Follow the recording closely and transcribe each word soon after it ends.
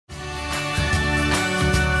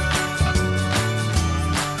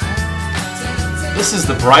This is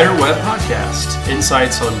the Brighter Web Podcast,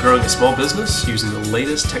 insights on growing a small business using the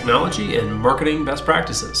latest technology and marketing best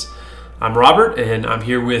practices. I'm Robert, and I'm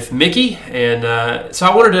here with Mickey, and so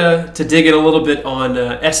I wanted to dig in a little bit on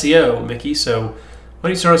SEO, Mickey. So why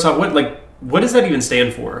don't you start us off? What does that even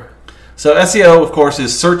stand for? So SEO, of course,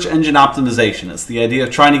 is search engine optimization. It's the idea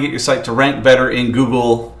of trying to get your site to rank better in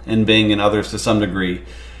Google and Bing and others to some degree.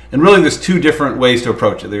 And really, there's two different ways to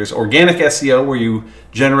approach it. There's organic SEO, where you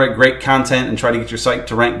generate great content and try to get your site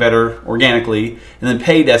to rank better organically, and then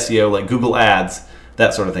paid SEO, like Google Ads,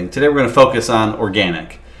 that sort of thing. Today, we're going to focus on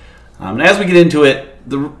organic. And as we get into it,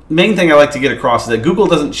 the main thing I like to get across is that Google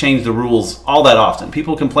doesn't change the rules all that often.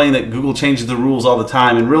 People complain that Google changes the rules all the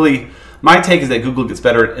time, and really, my take is that Google gets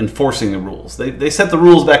better at enforcing the rules. They set the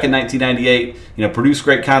rules back in 1998, produce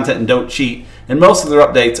great content and don't cheat, and most of their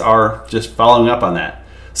updates are just following up on that.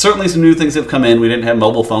 Certainly some new things have come in. We didn't have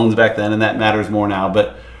mobile phones back then, and that matters more now.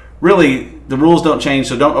 But really, the rules don't change,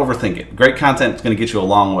 so don't overthink it. Great content is going to get you a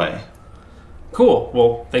long way. Cool.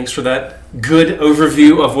 Well, thanks for that good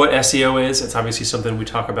overview of what SEO is. It's obviously something we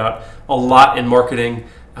talk about a lot in marketing,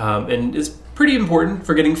 and it's pretty important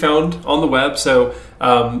for getting found on the web. So,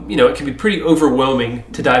 it can be pretty overwhelming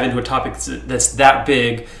to dive into a topic that's that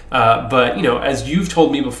big. But as you've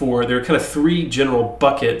told me before, there are kind of three general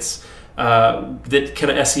buckets that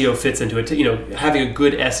kind of SEO fits into it, having a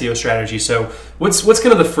good SEO strategy. So what's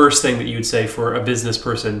kind of the first thing that you would say for a business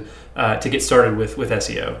person to get started with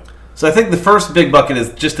SEO? So I think the first big bucket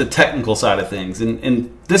is just the technical side of things.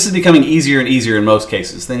 And this is becoming easier and easier in most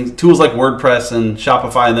cases. Tools like WordPress and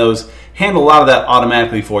Shopify and those handle a lot of that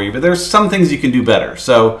automatically for you. But there's some things you can do better.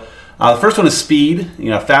 So the first one is speed.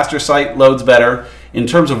 Faster site loads better. In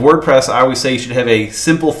terms of WordPress, I always say you should have a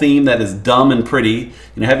simple theme that is dumb and pretty.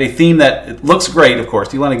 Have a theme that it looks great, of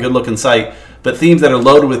course. You want a good-looking site, but themes that are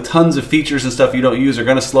loaded with tons of features and stuff you don't use are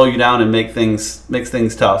going to slow you down and makes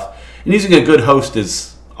things tough. And using a good host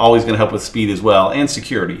is always going to help with speed as well, and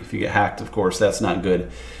security. If you get hacked, of course, that's not good.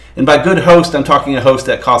 And by good host, I'm talking a host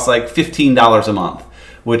that costs like $15 a month,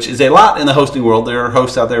 which is a lot in the hosting world. There are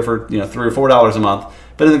hosts out there for $3 or $4 a month,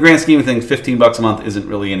 but in the grand scheme of things, $15 a month isn't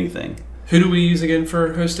really anything. Who do we use again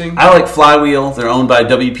for hosting? I like Flywheel. They're owned by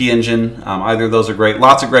WP Engine. Either of those are great.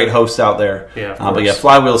 Lots of great hosts out there. Yeah, of course. But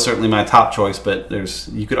Flywheel is certainly my top choice. But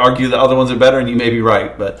you could argue the other ones are better, and you may be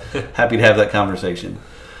right. But happy to have that conversation.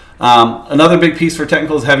 Another big piece for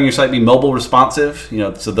technical is having your site be mobile responsive.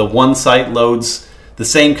 So the one site loads the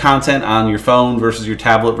same content on your phone versus your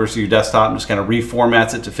tablet versus your desktop, and just kind of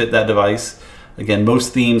reformats it to fit that device. Again,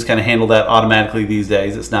 most themes kind of handle that automatically these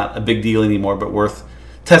days. It's not a big deal anymore, but worth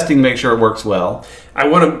testing to make sure it works well. I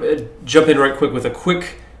want to jump in right quick with a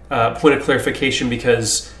quick point of clarification,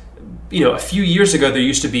 because a few years ago there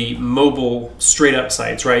used to be mobile straight up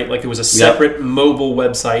sites, right? Like there was a separate mobile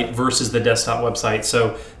website versus the desktop website.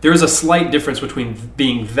 So there is a slight difference between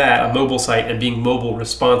being a mobile site, and being mobile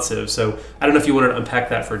responsive. So I don't know if you wanted to unpack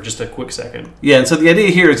that for just a quick second. Yeah, and so the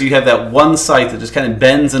idea here is you have that one site that just kind of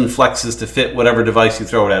bends and flexes to fit whatever device you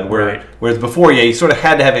throw it at. Whereas before, you sort of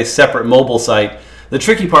had to have a separate mobile site. The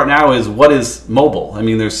tricky part now is, what is mobile? I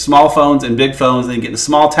mean, there's small phones and big phones, and you get into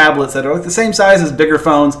small tablets that are like the same size as bigger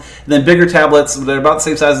phones, and then bigger tablets that are about the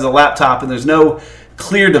same size as a laptop, and there's no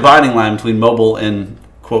clear dividing line between mobile and,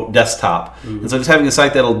 quote, desktop. Mm-hmm. And so just having a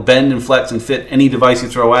site that'll bend and flex and fit any device you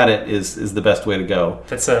throw at it is the best way to go.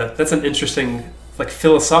 That's an interesting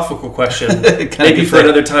philosophical question. Maybe for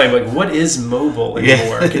another time. What is mobile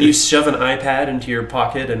anymore? Can you shove an iPad into your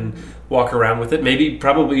pocket and walk around with it?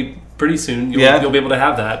 Probably pretty soon you'll be able to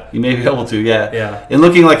have that. You may be able to, yeah. Yeah. And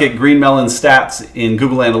looking at Green Melon stats in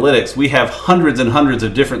Google Analytics, we have hundreds and hundreds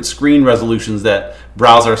of different screen resolutions that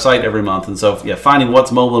browse our site every month. And so, finding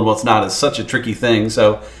what's mobile and what's not is such a tricky thing.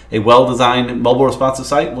 So a well-designed mobile responsive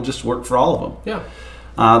site will just work for all of them.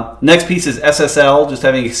 Yeah. Next piece is SSL, just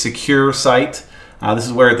having a secure site. This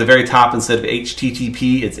is where at the very top, instead of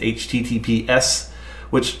HTTP, it's HTTPS,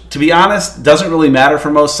 which, to be honest, doesn't really matter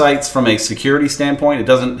for most sites from a security standpoint. It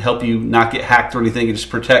doesn't help you not get hacked or anything. It just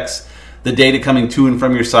protects the data coming to and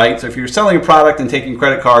from your site. So if you're selling a product and taking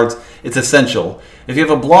credit cards, it's essential. If you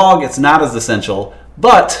have a blog, it's not as essential,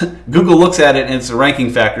 but Google looks at it and it's a ranking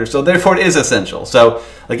factor, so therefore it is essential. So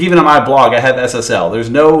even on my blog, I have SSL. There's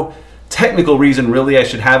no technical reason really I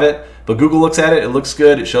should have it, but Google looks at it, it looks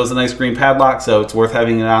good, it shows a nice green padlock, so it's worth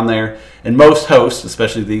having it on there. And most hosts,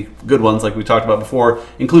 especially the good ones like we talked about before,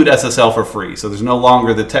 include SSL for free. So there's no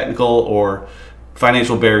longer the technical or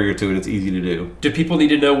financial barrier to it. It's easy to do. Do people need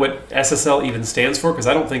to know what SSL even stands for? Because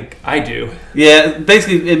I don't think I do. Yeah,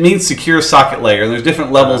 basically it means secure socket layer. There's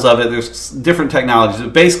different levels of it. There's different technologies.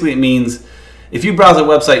 But basically it means if you browse a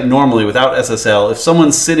website normally without SSL, if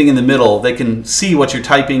someone's sitting in the middle, they can see what you're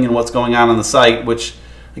typing and what's going on the site, which,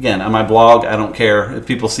 again, on my blog, I don't care if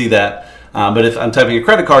people see that. But if I'm typing a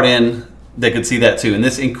credit card in, they could see that too. And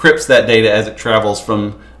this encrypts that data as it travels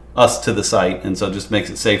from us to the site, and so it just makes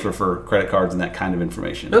it safer for credit cards and that kind of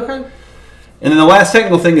information. Okay. And then the last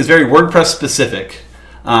technical thing is very WordPress specific.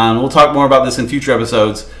 We'll talk more about this in future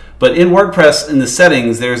episodes. But in WordPress, in the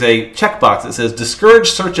settings, there's a checkbox that says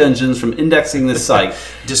discourage search engines from indexing this site.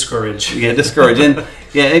 Discourage. Yeah, discourage. And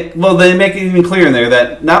well, they make it even clear in there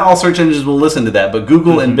that not all search engines will listen to that, but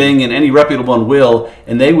Google and Bing and any reputable one will,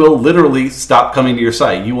 and they will literally stop coming to your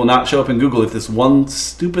site. You will not show up in Google if this one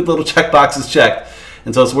stupid little checkbox is checked.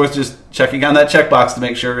 And so it's worth just checking on that checkbox to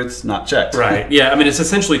make sure it's not checked. Right. Yeah. I mean, it's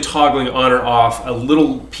essentially toggling on or off a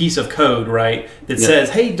little piece of code, right, that says,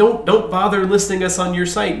 "Hey, don't bother listing us on your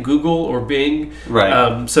site, Google or Bing."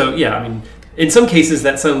 Right. So yeah, I mean, in some cases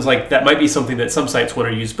that sounds like that might be something that some sites want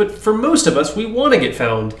to use, but for most of us, we want to get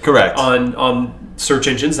found. Correct. On search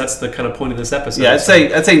engines. That's the kind of point of this episode. Yeah, I'd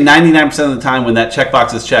say 99% of the time when that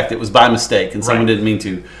checkbox is checked, it was by mistake and someone didn't mean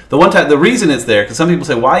to. The reason it's there, because some people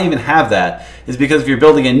say, why even have that, is because if you're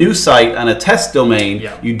building a new site on a test domain,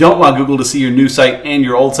 you don't want Google to see your new site and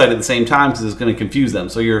your old site at the same time because it's going to confuse them.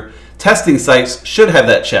 So your testing sites should have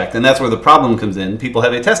that checked, and that's where the problem comes in. People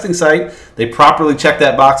have a testing site, they properly check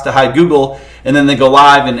that box to hide Google, and then they go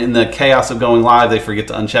live, and in the chaos of going live, they forget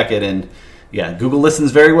to uncheck it, and Google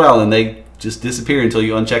listens very well, and they just disappear until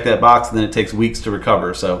you uncheck that box, and then it takes weeks to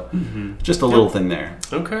recover. So just a little thing there.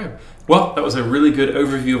 Okay. Well, that was a really good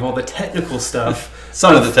overview of all the technical stuff.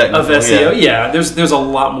 Some of the technical of SEO. Yeah, there's a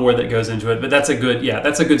lot more that goes into it, but that's a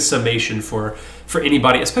good summation for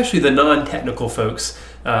anybody, especially the non-technical folks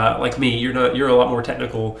like me. You're a lot more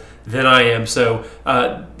technical than I am, so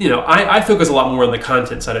I focus a lot more on the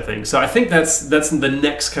content side of things. So I think that's the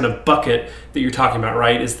next kind of bucket that you're talking about,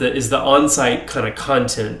 right? Is the on-site kind of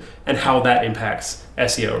content and how that impacts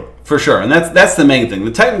SEO. For sure, and that's the main thing.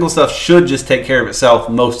 The technical stuff should just take care of itself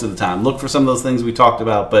most of the time. Look for some of those things we talked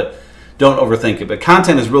about, but don't overthink it. But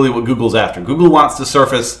content is really what Google's after. Google wants to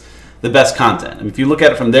surface the best content. And if you look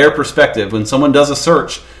at it from their perspective, when someone does a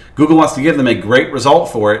search, Google wants to give them a great result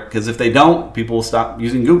for it, because if they don't, people will stop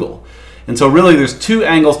using Google. And so really there's two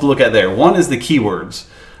angles to look at there. One is the keywords.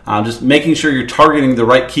 Just making sure you're targeting the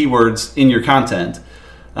right keywords in your content.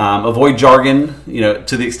 Avoid jargon,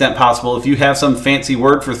 to the extent possible. If you have some fancy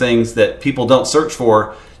word for things that people don't search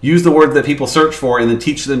for, use the word that people search for and then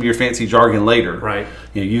teach them your fancy jargon later. Right.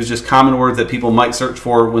 Use just common words that people might search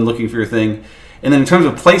for when looking for your thing. And then in terms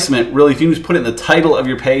of placement, really, if you just put it in the title of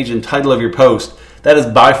your page and title of your post, that is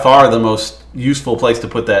by far the most useful place to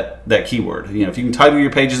put that keyword. If you can title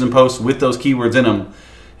your pages and posts with those keywords in them,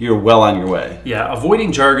 you're well on your way. Yeah,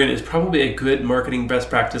 avoiding jargon is probably a good marketing best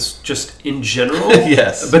practice just in general.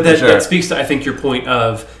 Yes, but that speaks to, I think, your point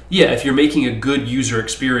of, if you're making a good user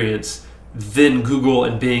experience, then Google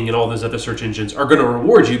and Bing and all those other search engines are going to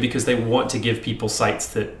reward you because they want to give people sites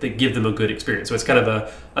that give them a good experience. So it's kind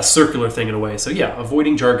of a circular thing in a way. So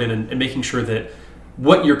avoiding jargon and making sure that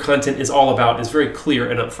what your content is all about is very clear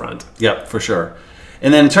and upfront. Yep, for sure.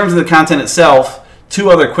 And then in terms of the content itself, two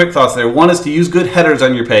other quick thoughts there. One is to use good headers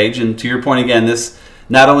on your page. And to your point again, this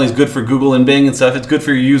not only is good for Google and Bing and stuff, it's good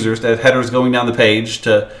for your users to have headers going down the page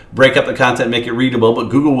to break up the content, make it readable. But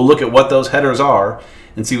Google will look at what those headers are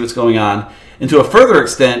and see what's going on. And to a further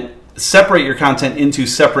extent, separate your content into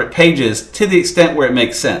separate pages to the extent where it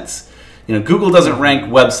makes sense. Google doesn't rank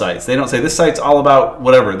websites. They don't say this site's all about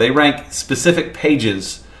whatever. They rank specific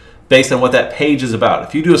pages based on what that page is about.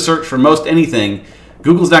 If you do a search for most anything,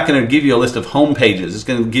 Google's not going to give you a list of home pages. It's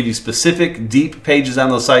going to give you specific, deep pages on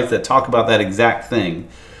those sites that talk about that exact thing.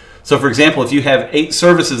 So, for example, if you have 8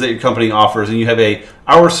 services that your company offers and you have a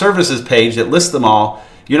Our Services page that lists them all,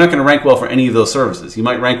 you're not going to rank well for any of those services. You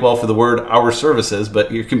might rank well for the word Our Services, but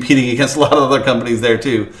you're competing against a lot of other companies there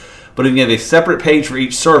too. But if you have a separate page for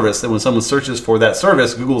each service, then when someone searches for that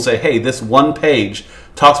service, Google will say, hey, this one page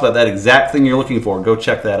talks about that exact thing you're looking for. Go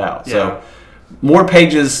check that out. Yeah. So more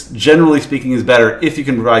pages, generally speaking, is better if you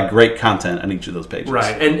can provide great content on each of those pages.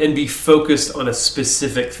 Right, and be focused on a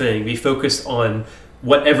specific thing. Be focused on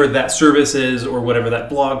whatever that service is or whatever that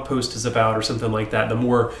blog post is about or something like that. The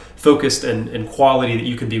more focused and quality that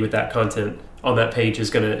you can be with that content on that page is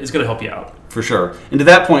gonna help you out. For sure. And to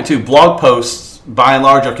that point too, blog posts by and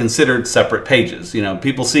large are considered separate pages.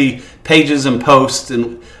 People see pages and posts,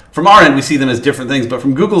 and from our end we see them as different things, but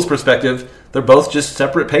from Google's perspective, they're both just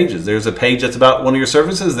separate pages. There's a page that's about one of your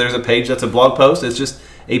services, there's a page that's a blog post. It's just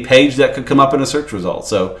a page that could come up in a search result.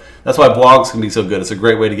 So that's why blogs can be so good. It's a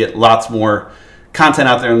great way to get lots more content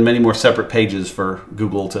out there and many more separate pages for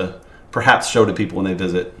Google to perhaps show to people when they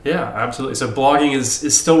visit. Yeah, absolutely. So blogging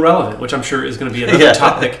is still relevant, which I'm sure is going to be another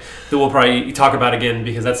topic that we'll probably talk about again,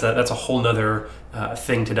 because that's a whole nother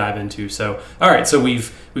thing to dive into. So, all right, so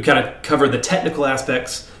we've kind of covered the technical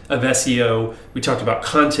aspects of SEO. We talked about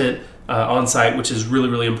content on site, which is really,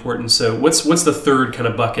 really important. So what's the third kind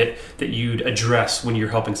of bucket that you'd address when you're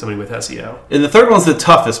helping somebody with SEO? And the third one's the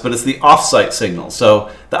toughest, but it's the off-site signal.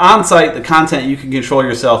 So the on-site, the content you can control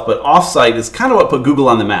yourself, but off-site is kind of what put Google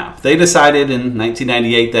on the map. They decided in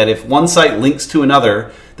 1998 that if one site links to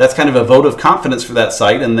another, that's kind of a vote of confidence for that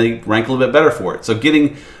site, and they rank a little bit better for it. So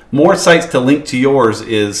getting more sites to link to yours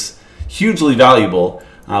is hugely valuable,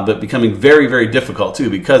 but becoming very, very difficult too,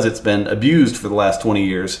 because it's been abused for the last 20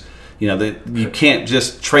 years. You can't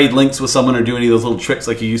just trade links with someone or do any of those little tricks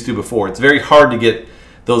like you used to before. It's very hard to get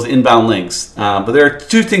those inbound links. But there are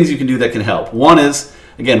two things you can do that can help. One is,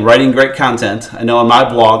 again, writing great content. I know on my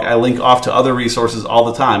blog, I link off to other resources all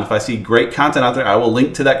the time. If I see great content out there, I will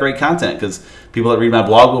link to that great content, because people that read my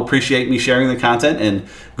blog will appreciate me sharing the content, and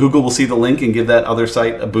Google will see the link and give that other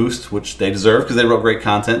site a boost, which they deserve because they wrote great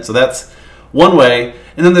content. So that's one way.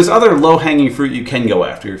 And then there's other low-hanging fruit you can go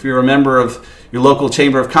after. If you're a member of your local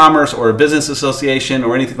chamber of commerce or a business association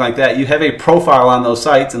or anything like that, you have a profile on those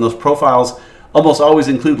sites, and those profiles almost always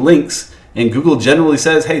include links. And Google generally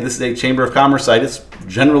says, hey, this is a chamber of commerce site. It's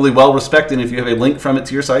generally well respected. And if you have a link from it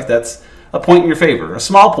to your site, that's a point in your favor. A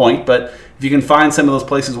small point, but if you can find some of those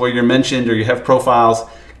places where you're mentioned or you have profiles,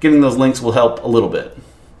 getting those links will help a little bit.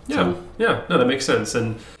 Yeah, no, that makes sense.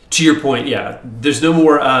 And to your point, there's no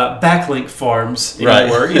more backlink farms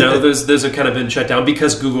anymore. Right. Those have kind of been shut down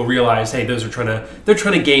because Google realized, hey, they're trying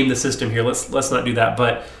to game the system here. Let's not do that.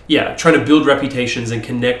 But trying to build reputations and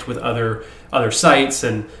connect with other sites,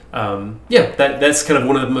 and that's kind of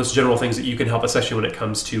one of the most general things that you can help, especially when it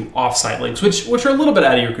comes to offsite links, which are a little bit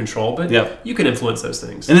out of your control, but you can influence those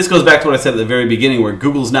things. And this goes back to what I said at the very beginning, where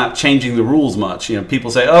Google's not changing the rules much.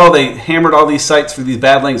 People say, oh, they hammered all these sites for these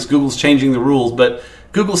bad links. Google's changing the rules, but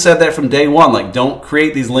Google said that from day one, like, don't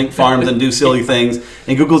create these link farms and do silly things.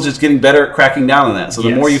 And Google's just getting better at cracking down on that. So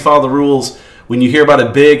the more you follow the rules, when you hear about a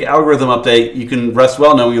big algorithm update, you can rest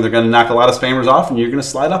well knowing they're going to knock a lot of spammers off, and you're going to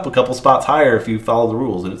slide up a couple spots higher if you follow the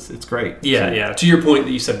rules, and it's great. Yeah. To your point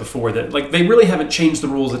that you said before, that like they really haven't changed the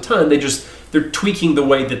rules a ton. They're tweaking the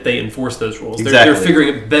way that they enforce those rules. Exactly. They're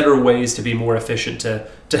figuring out better ways to be more efficient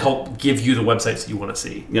to help give you the websites that you want to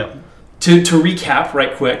see. Yeah. To recap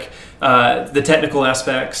right quick, the technical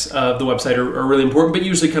aspects of the website are really important, but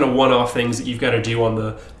usually kind of one-off things that you've got to do on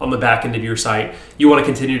the back end of your site. You want to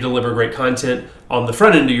continue to deliver great content on the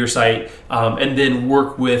front end of your site, and then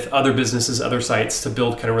work with other businesses, other sites to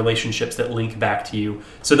build kind of relationships that link back to you.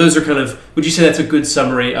 So those are kind of, would you say that's a good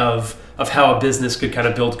summary of how a business could kind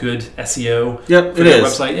of build good SEO for their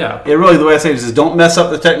website? Yeah. Yeah, really the way I say it is don't mess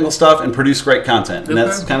up the technical stuff and produce great content. And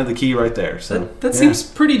that's kind of the key right there. So that seems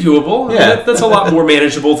pretty doable. Yeah. That's a lot more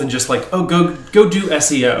manageable than just like, oh, go do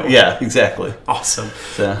SEO. Yeah, exactly. Awesome.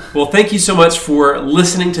 Well, thank you so much for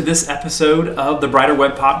listening to this episode of the Brighter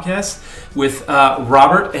Web Podcast with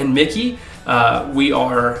Robert and Mickey. We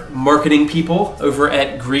are marketing people over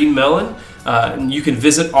at Green Melon. And you can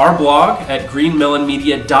visit our blog at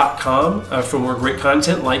greenmelonmedia.com for more great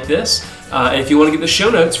content like this. And if you want to get the show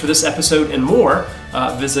notes for this episode and more,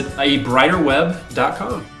 visit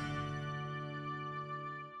abrighterweb.com.